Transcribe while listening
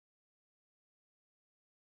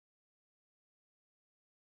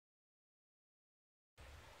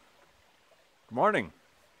Morning,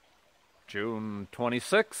 June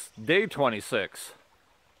 26th, day 26.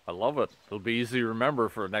 I love it. It'll be easy to remember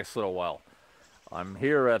for the next little while. I'm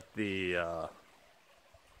here at the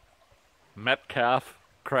Metcalfe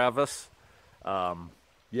crevice.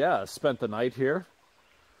 Yeah, I spent the night here.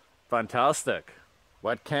 Fantastic.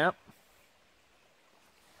 Wet camp.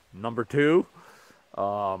 Number 2.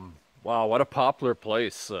 Wow, what a popular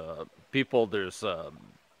place. There's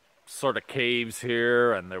sort of caves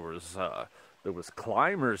here, and there was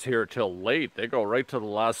climbers here till late. They go right to the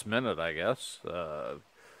last minute, I guess.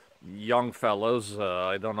 Young fellows.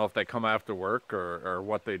 I don't know if they come after work or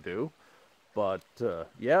what they do. But,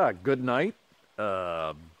 yeah, good night.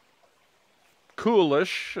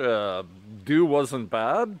 Coolish. Dew wasn't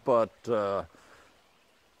bad, but,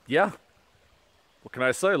 yeah. What can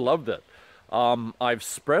I say? Loved it. I've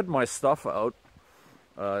spread my stuff out.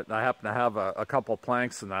 I happen to have a couple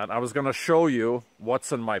planks in that. I was going to show you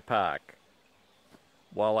what's in my pack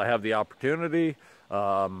while I have the opportunity.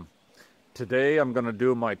 Today I'm going to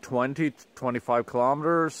do my 20 to 25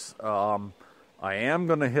 kilometers. I am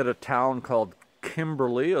going to hit a town called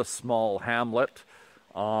Kimberly, a small hamlet.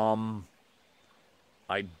 I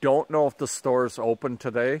don't know if the store's open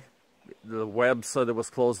today. The web said it was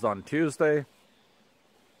closed on Tuesday.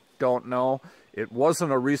 Don't know. It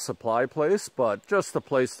wasn't a resupply place, but just a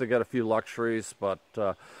place to get a few luxuries. But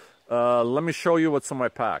let me show you what's in my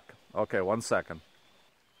pack. Okay, 1 second.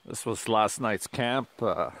 This was last night's camp.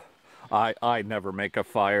 I never make a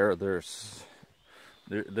fire. There's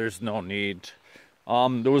no need.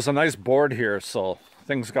 There was a nice board here, so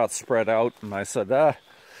things got spread out, and I said,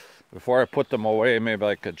 before I put them away, maybe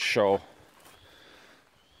I could show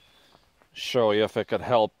you if it could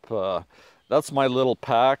help. That's my little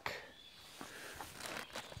pack,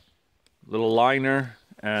 little liner,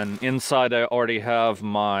 and inside I already have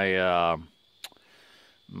my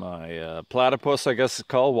platypus, I guess it's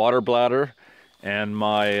called, water bladder, and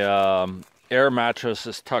my air mattress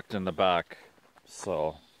is tucked in the back.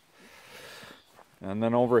 So, and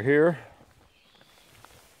then over here,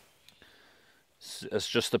 it's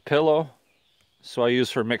just a pillow, so I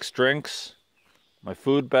use for mixed drinks, my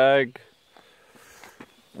food bag.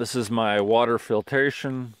 This is my water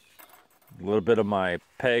filtration, a little bit of my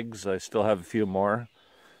pegs. I still have a few more.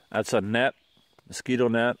 That's a net, mosquito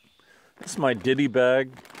net. This is my ditty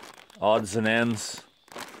bag, odds and ends.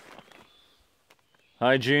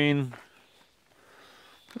 Hygiene.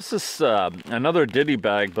 This is another ditty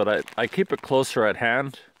bag, but I keep it closer at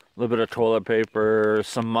hand. A little bit of toilet paper,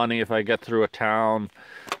 some money if I get through a town.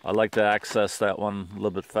 I like to access that one a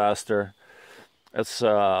little bit faster. It's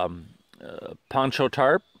poncho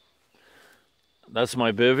tarp. That's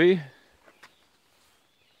my bivvy.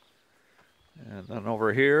 And then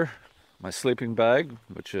over here, my sleeping bag,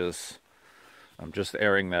 which is, I'm just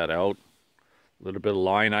airing that out. A little bit of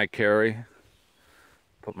line I carry.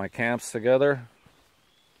 Put my camps together.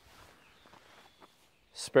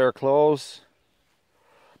 Spare clothes.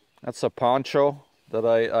 That's a poncho that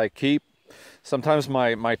I keep. Sometimes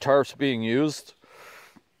my tarp's being used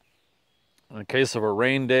in case of a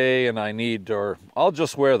rain day and I need, or I'll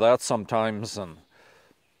just wear that sometimes,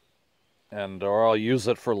 or I'll use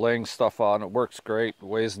it for laying stuff on. It works great, it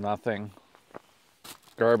weighs nothing.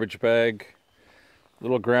 Garbage bag,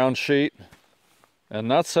 little ground sheet,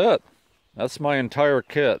 and that's it. That's my entire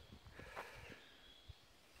kit.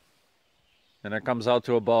 And it comes out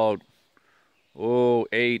to about,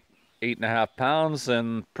 8.5 pounds,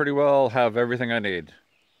 and pretty well have everything I need.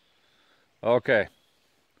 Okay.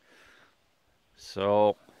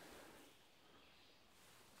 So,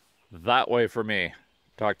 that way for me.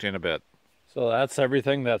 Talk to you in a bit. So that's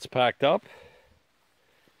everything that's packed up.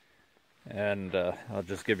 And I'll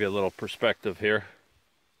just give you a little perspective here.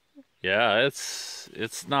 Yeah,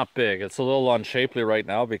 it's not big. It's a little unshapely right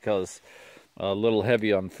now because a little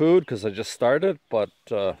heavy on food because I just started. But,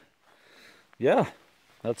 yeah,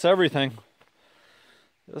 that's everything.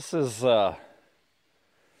 This is... You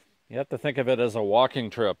have to think of it as a walking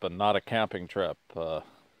trip and not a camping trip.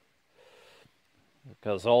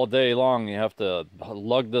 Because all day long you have to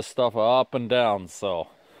lug this stuff up and down, so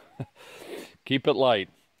keep it light.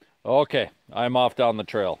 Okay, I'm off down the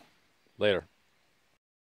trail. Later.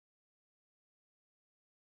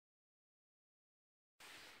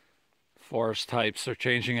 Forest types are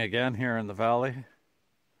changing again here in the valley.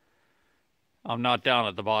 I'm not down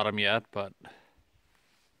at the bottom yet, but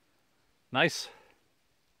nice.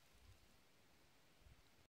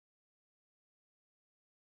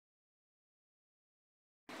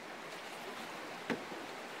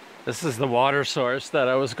 This is the water source that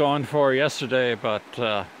I was going for yesterday, but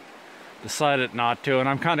decided not to, and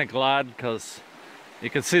I'm kind of glad because You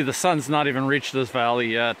can see the sun's not even reached this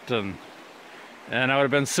valley yet, and I would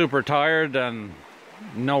have been super tired and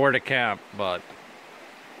nowhere to camp, but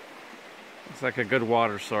it's like a good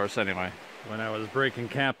water source anyway. When I was breaking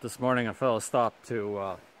camp this morning, a fellow stopped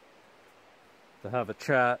to have a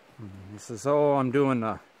chat. He says, "Oh, I'm doing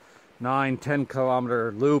a 9-10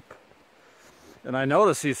 kilometer loop." And I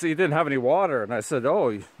noticed he didn't have any water. And I said,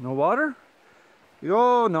 "Oh, no water?"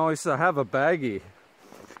 "Oh, no." He said, "I have a baggie."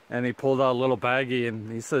 And he pulled out a little baggie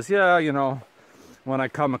and he says, "Yeah, you know, when I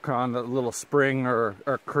come across a little spring or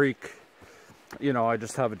creek, you know, I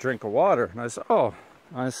just have a drink of water." And I said, "Oh,"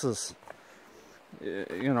 I says,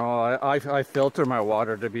 "You know, I filter my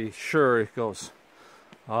water to be sure." He goes,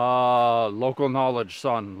 "Local knowledge,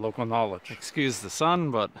 son, local knowledge." Excuse the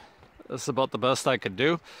sun, but that's about the best I could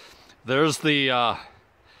do. There's the I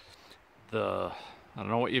don't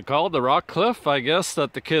know what you call it, the rock cliff, I guess,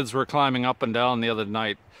 that the kids were climbing up and down the other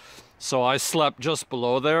night. So I slept just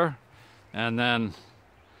below there, and then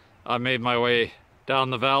I made my way down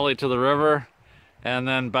the valley to the river, and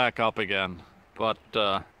then back up again. But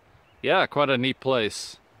yeah, quite a neat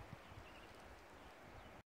place.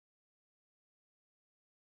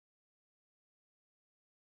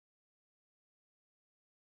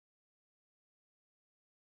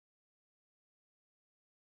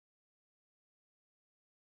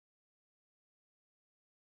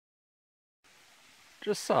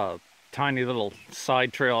 Just a tiny little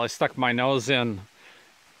side trail. I stuck my nose in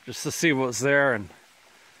just to see what was there, and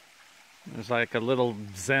there's like a little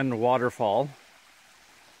Zen waterfall.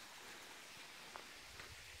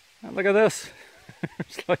 And look at this.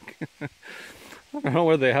 It's like, I don't know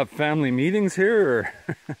where they have family meetings here, or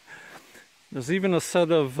there's even a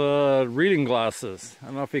set of reading glasses. I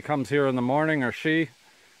don't know if he comes here in the morning or she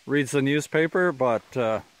reads the newspaper, but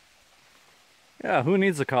yeah, who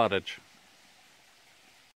needs a cottage?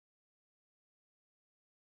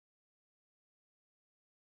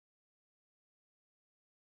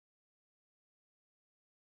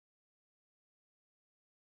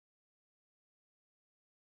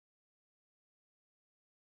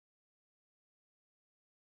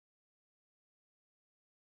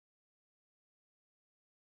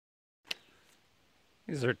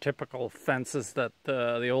 These are typical fences that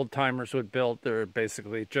the old-timers would build. They're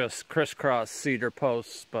basically just crisscross cedar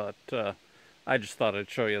posts, but I just thought I'd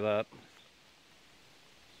show you that.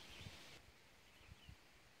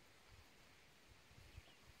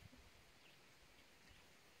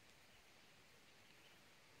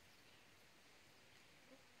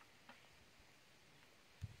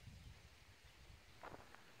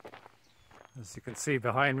 As you can see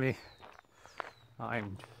behind me,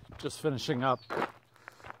 I'm just finishing up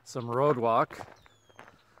some road walk,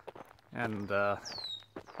 and I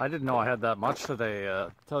didn't know I had that much today,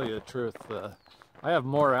 to tell you the truth. I have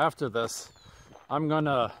more after this. I'm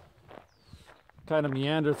gonna kind of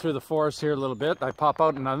meander through the forest here a little bit. I pop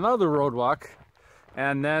out in another road walk,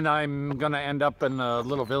 and then I'm gonna end up in a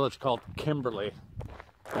little village called Kimberley,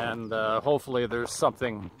 and hopefully there's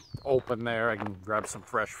something open there. I can grab some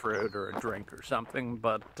fresh fruit or a drink or something,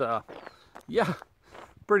 but yeah,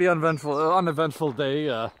 pretty uneventful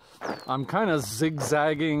day. I'm kind of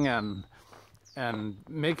zigzagging and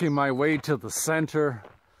making my way to the center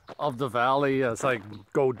of the valley as I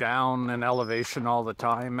go down in elevation all the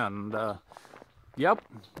time, and yep,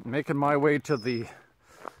 making my way to the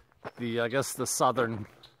I guess the southern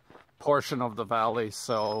portion of the valley.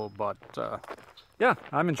 So, but yeah,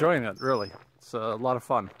 I'm enjoying it, really. It's a lot of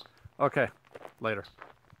fun. Okay, later.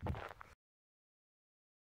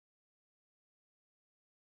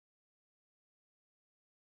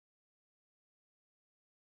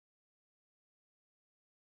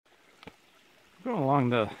 Going along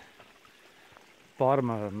the bottom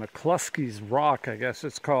of McCluskey's Rock, I guess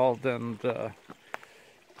it's called, and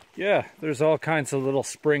yeah, there's all kinds of little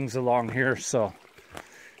springs along here, so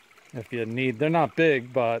if you need, they're not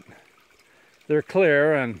big, but they're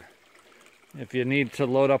clear, and if you need to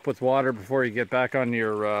load up with water before you get back on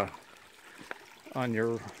your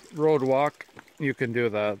road walk, you can do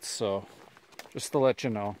that, so just to let you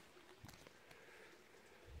know.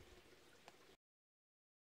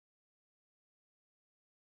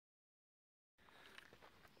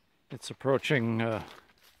 It's approaching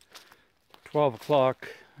 12 o'clock,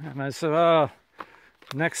 and I said,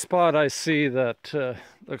 next spot I see that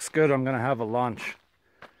looks good, I'm going to have a lunch.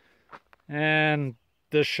 And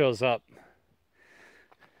this shows up.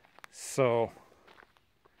 So,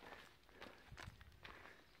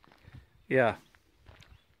 yeah.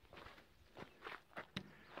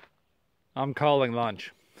 I'm calling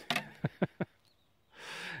lunch.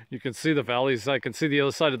 You can see the valleys. I can see the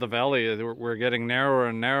other side of the valley. We're getting narrower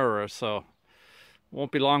and narrower, so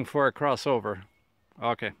Won't be long before I cross over.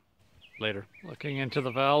 Okay, later. Looking into the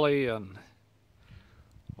valley and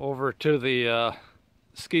over to the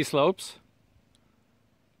ski slopes,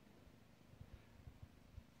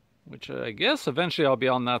 which I guess eventually I'll be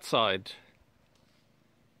on that side.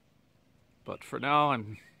 But for now,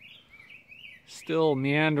 I'm still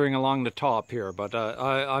meandering along the top here, but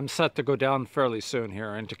I'm set to go down fairly soon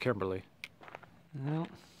here into Kimberley. Well,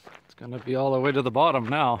 it's going to be all the way to the bottom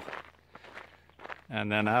now. And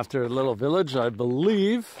then after a little village, I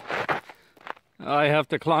believe I have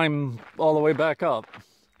to climb all the way back up.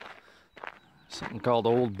 Something called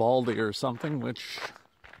Old Baldy or something, which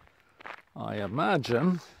I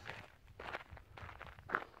imagine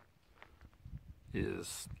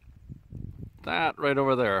is that right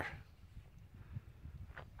over there.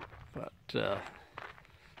 But,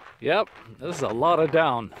 yep, this is a lot of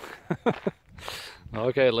down.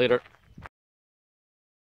 Okay, later.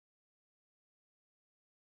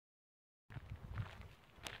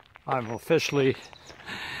 I'm officially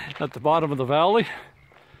at the bottom of the valley,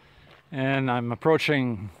 and I'm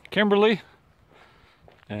approaching Kimberley,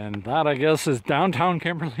 and that, I guess, is downtown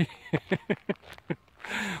Kimberley.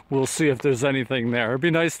 We'll see if there's anything there. It'd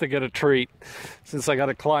be nice to get a treat since I got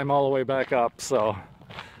to climb all the way back up, so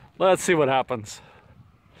let's see what happens.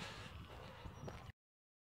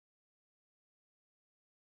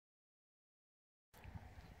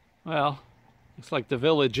 Well, looks like the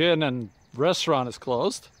village inn and restaurant is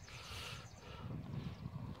closed.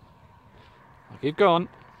 I'll keep going.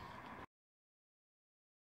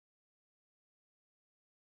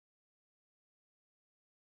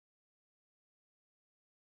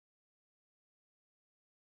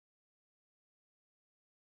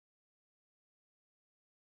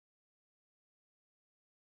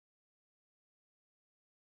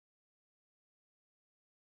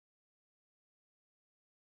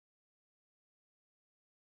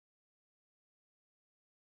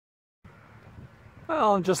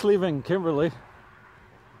 Well, I'm just leaving Kimberley,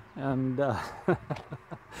 and I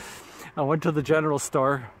went to the general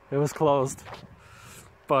store. It was closed,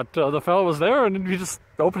 but the fellow was there, and he just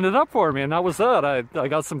opened it up for me, and that was that. I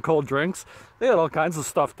got some cold drinks. They had all kinds of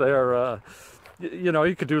stuff there. You know,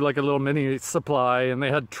 you could do like a little mini supply, and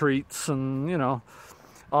they had treats and, you know,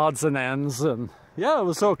 odds and ends, and yeah, it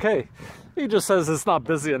was okay. He just says it's not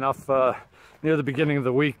busy enough near the beginning of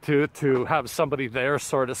the week to have somebody there,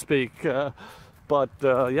 so to speak. But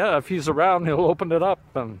yeah, if he's around, he'll open it up.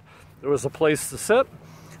 And there was a place to sit.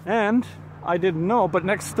 And I didn't know, but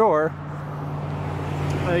next door,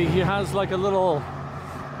 he has like a little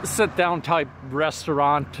sit-down type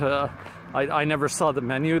restaurant. I never saw the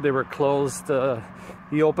menu. They were closed.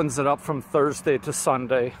 He opens it up from Thursday to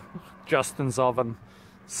Sunday. Justin's Oven.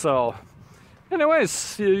 So,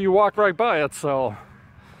 anyways, you walk right by it. So,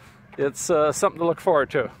 it's something to look forward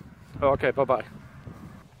to. Okay, bye-bye.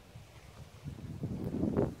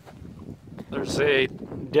 There's a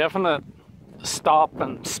definite stop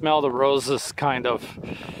and smell the roses kind of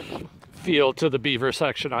feel to the beaver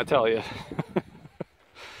section, I tell you.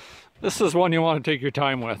 This is one you want to take your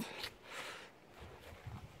time with.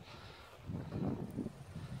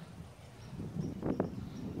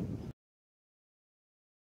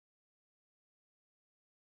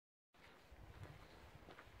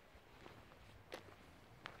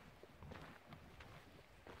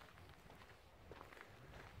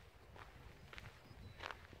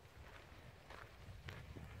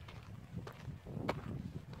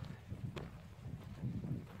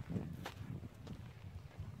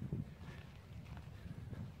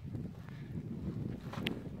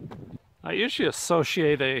 I usually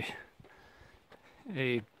associate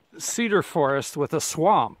a cedar forest with a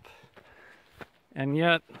swamp, and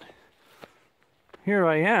yet here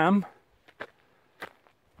I am.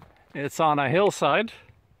 It's on a hillside,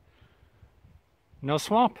 no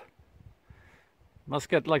swamp. Must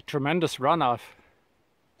get like tremendous runoff.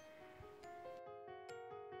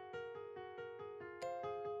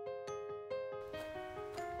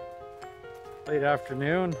 Late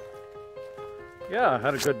afternoon. Yeah, I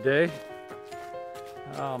had a good day.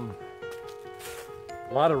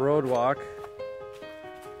 A lot of road walk,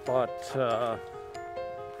 but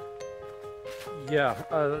yeah,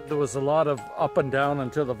 there was a lot of up and down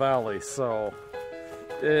into the valley, so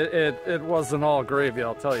it wasn't all gravy,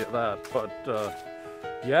 I'll tell you that. But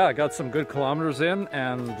yeah, I got some good kilometers in,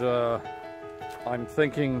 and I'm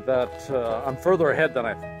thinking that I'm further ahead than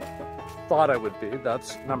I thought I would be.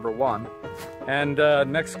 That's number one. And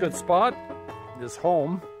next good spot is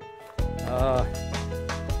home.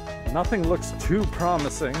 Nothing looks too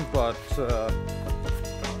promising, but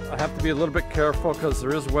I have to be a little bit careful because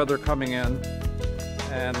there is weather coming in.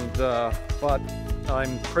 And but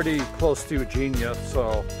I'm pretty close to Eugenia,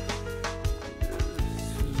 so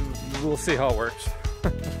we'll see how it works.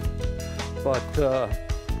 But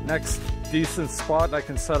next decent spot I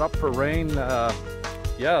can set up for rain,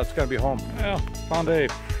 yeah, it's gonna be home. Yeah, found a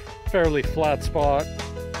fairly flat spot.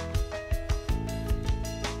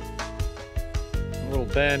 A little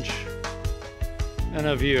bench and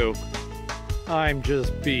a view. I'm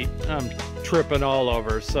just beat. I'm tripping all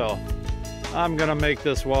over, so I'm gonna make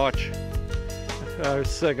this watch. I'm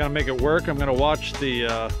gonna make it work. I'm gonna watch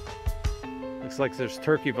the, looks like there's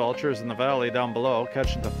turkey vultures in the valley down below,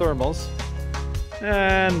 catching the thermals.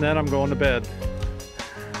 And then I'm going to bed.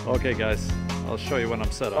 Okay guys, I'll show you when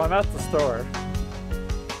I'm set up. I'm at the store.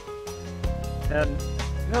 And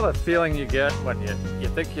you know that feeling you get when you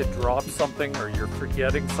think you dropped something or you're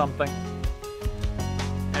forgetting something?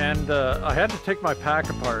 And I had to take my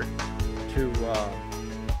pack apart to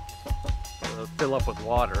fill up with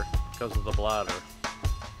water because of the bladder.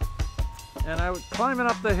 And I was climbing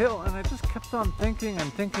up the hill and I just kept on thinking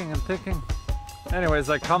and thinking and thinking. Anyways,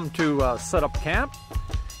 I come to set up camp,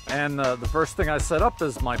 and the first thing I set up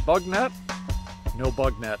is my bug net. No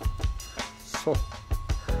bug net. So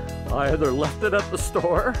I either left it at the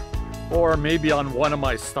store or maybe on one of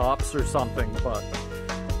my stops or something, but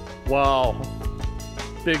wow.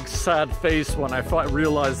 Big sad face when I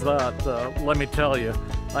realized that, let me tell you.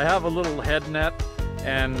 I have a little head net,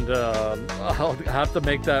 and I'll have to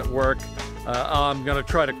make that work. I'm gonna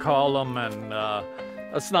try to call them, and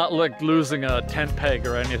it's not like losing a tent peg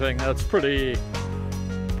or anything. That's pretty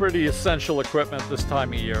essential equipment this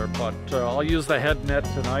time of year, but I'll use the head net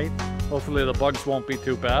tonight. Hopefully the bugs won't be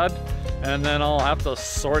too bad, and then I'll have to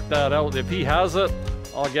sort that out. If he has it,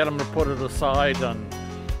 I'll get him to put it aside, and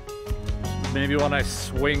maybe when I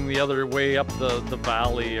swing the other way up the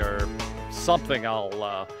valley or something,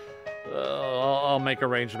 I'll make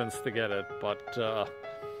arrangements to get it. But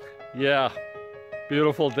yeah,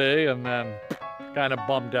 beautiful day, and then kind of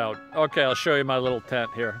bummed out. Okay, I'll show you my little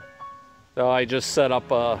tent here. So I just set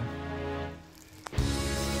up a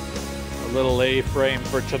little A-frame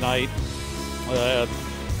for tonight.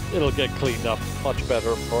 It'll get cleaned up much better,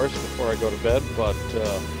 of course, before I go to bed, but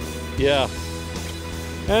yeah.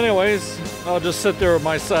 Anyways, I'll just sit there with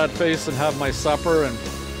my sad face and have my supper, and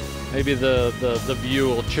maybe the view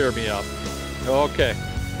will cheer me up. Okay,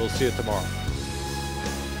 we'll see you tomorrow.